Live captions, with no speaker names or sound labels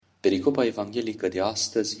Pericopa evanghelică de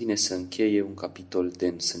astăzi vine să încheie un capitol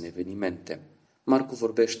dens în evenimente. Marcu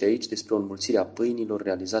vorbește aici despre o înmulțire a pâinilor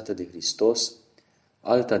realizată de Hristos,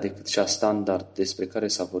 alta decât cea standard despre care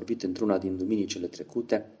s-a vorbit într-una din duminicile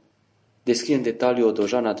trecute, descrie în detaliu o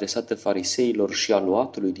dojană adresată fariseilor și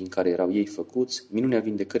aluatului din care erau ei făcuți, minunea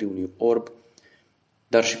vindecării unui orb,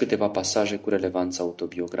 dar și câteva pasaje cu relevanță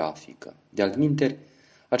autobiografică. De-altminteri,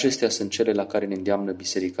 acestea sunt cele la care ne îndeamnă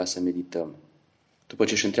biserica să medităm. După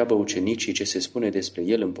ce își întreabă ucenicii ce se spune despre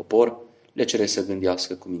el în popor, le cere să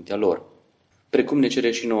gândească cu mintea lor. Precum ne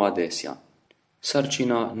cere și nouă adesea.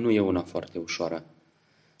 Sarcina nu e una foarte ușoară.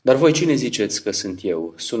 Dar voi cine ziceți că sunt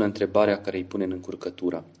eu? Sună întrebarea care îi pune în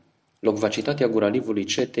încurcătură. Locvacitatea guralivului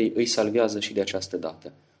cetei îi salvează și de această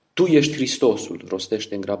dată. Tu ești Hristosul,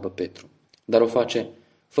 rostește în grabă Petru, dar o face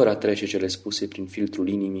fără a trece cele spuse prin filtrul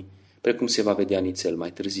inimii, precum se va vedea nițel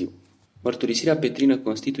mai târziu. Mărturisirea petrină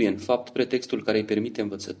constituie în fapt pretextul care îi permite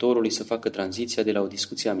învățătorului să facă tranziția de la o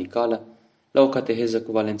discuție amicală la o cateheză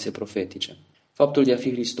cu valențe profetice. Faptul de a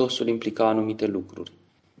fi Hristosul implica anumite lucruri,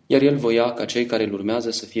 iar el voia ca cei care îl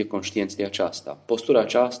urmează să fie conștienți de aceasta. Postura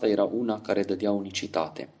aceasta era una care dădea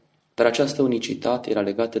unicitate. Dar această unicitate era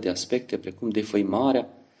legată de aspecte precum defăimarea,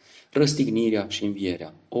 răstignirea și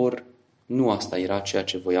învierea. Or, nu asta era ceea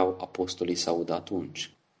ce voiau apostolii să audă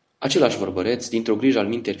atunci. Același vorbăreț, dintr-o grijă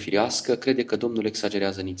alminteri firească, crede că Domnul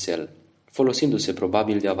exagerează nițel. Folosindu-se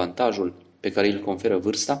probabil de avantajul pe care îl conferă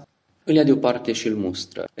vârsta, îl ia deoparte și îl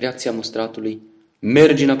mustră. Reacția mustratului: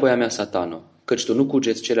 mergi înapoi a mea, satano, căci tu nu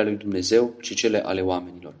cugeți cele ale lui Dumnezeu, ci cele ale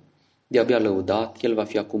oamenilor. De-abia lăudat, el va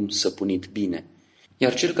fi acum săpunit bine.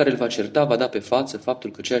 Iar cel care îl va certa va da pe față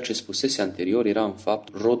faptul că ceea ce spusese anterior era în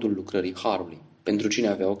fapt rodul lucrării harului, pentru cine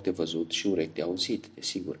avea ochi de văzut și urechi de auzit,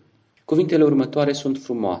 desigur. Cuvintele următoare sunt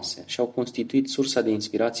frumoase și au constituit sursa de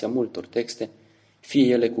inspirație a multor texte, fie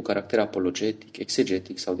ele cu caracter apologetic,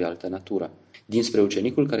 exegetic sau de altă natură. Dinspre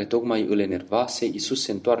ucenicul care tocmai îl enervase, Iisus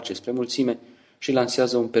se întoarce spre mulțime și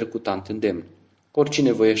lansează un percutant îndemn.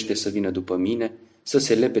 Oricine voiește să vină după mine, să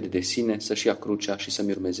se lepede de sine, să-și ia crucea și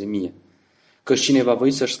să-mi urmeze mie. Căci cine va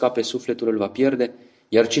voi să-și scape sufletul îl va pierde,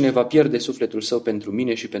 iar cine va pierde sufletul său pentru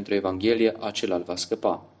mine și pentru Evanghelie, acela îl va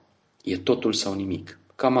scăpa. E totul sau nimic.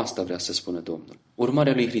 Cam asta vrea să spună Domnul.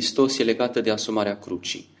 Urmarea lui Hristos e legată de asumarea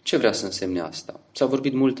crucii. Ce vrea să însemne asta? S-a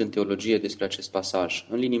vorbit mult în teologie despre acest pasaj.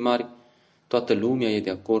 În linii mari, toată lumea e de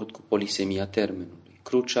acord cu polisemia termenului.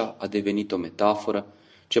 Crucea a devenit o metaforă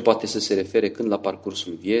ce poate să se refere când la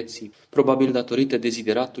parcursul vieții, probabil datorită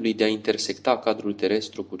dezideratului de a intersecta cadrul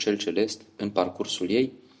terestru cu cel celest în parcursul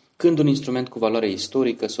ei, când un instrument cu valoare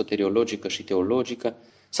istorică, soteriologică și teologică,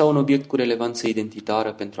 sau un obiect cu relevanță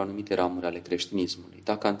identitară pentru anumite ramuri ale creștinismului.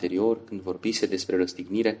 Dacă anterior, când vorbise despre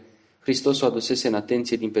răstignire, Hristos o adusese în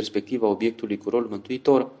atenție din perspectiva obiectului cu rol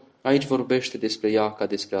mântuitor, aici vorbește despre ea ca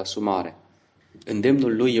despre asumare.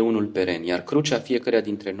 Îndemnul lui e unul peren, iar crucea fiecăreia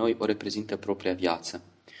dintre noi o reprezintă propria viață,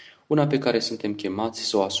 una pe care suntem chemați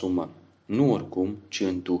să o asumăm, nu oricum, ci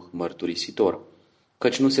în duh mărturisitor,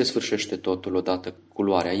 căci nu se sfârșește totul odată cu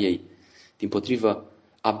luarea ei. Dimpotrivă,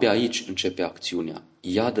 abia aici începe acțiunea.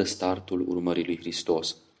 Ea dă startul urmării lui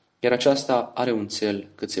Hristos, iar aceasta are un cel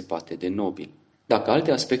cât se poate de nobil. Dacă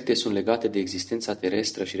alte aspecte sunt legate de existența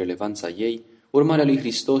terestră și relevanța ei, urmarea lui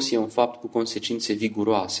Hristos e un fapt cu consecințe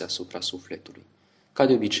viguroase asupra sufletului. Ca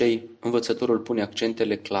de obicei, învățătorul pune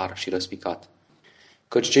accentele clar și răspicat.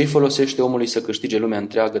 Căci ce-i folosește omului să câștige lumea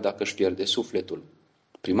întreagă dacă își pierde sufletul?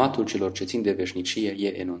 Primatul celor ce țin de veșnicie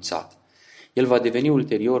e enunțat. El va deveni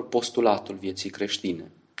ulterior postulatul vieții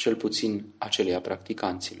creștine, cel puțin aceleia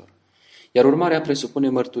practicanților. Iar urmarea presupune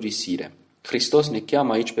mărturisire. Hristos ne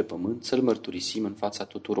cheamă aici pe pământ să-L mărturisim în fața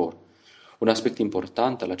tuturor. Un aspect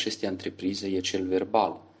important al acestei întreprize e cel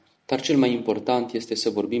verbal, dar cel mai important este să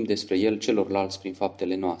vorbim despre El celorlalți prin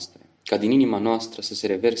faptele noastre, ca din inima noastră să se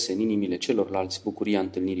reverse în inimile celorlalți bucuria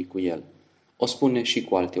întâlnirii cu El. O spune și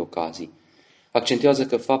cu alte ocazii. Accentuează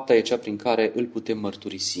că fapta e cea prin care îl putem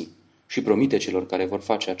mărturisi și promite celor care vor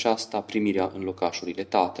face aceasta primirea în locașurile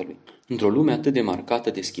Tatălui. Într-o lume atât de marcată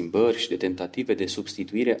de schimbări și de tentative de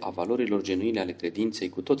substituire a valorilor genuine ale credinței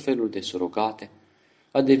cu tot felul de surogate,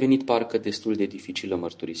 a devenit parcă destul de dificilă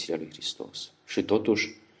mărturisirea lui Hristos. Și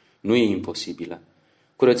totuși, nu e imposibilă.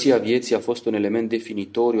 Curăția vieții a fost un element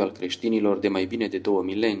definitoriu al creștinilor de mai bine de 2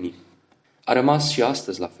 milenii. A rămas și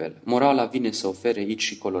astăzi la fel. Morala vine să ofere aici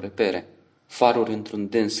și colo repere, faruri într-un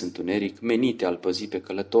dens întuneric, menite a-l păzi pe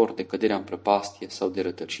călător de căderea în prăpastie sau de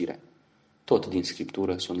rătăcire. Tot din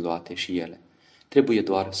Scriptură sunt luate și ele. Trebuie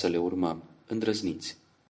doar să le urmăm, îndrăzniți.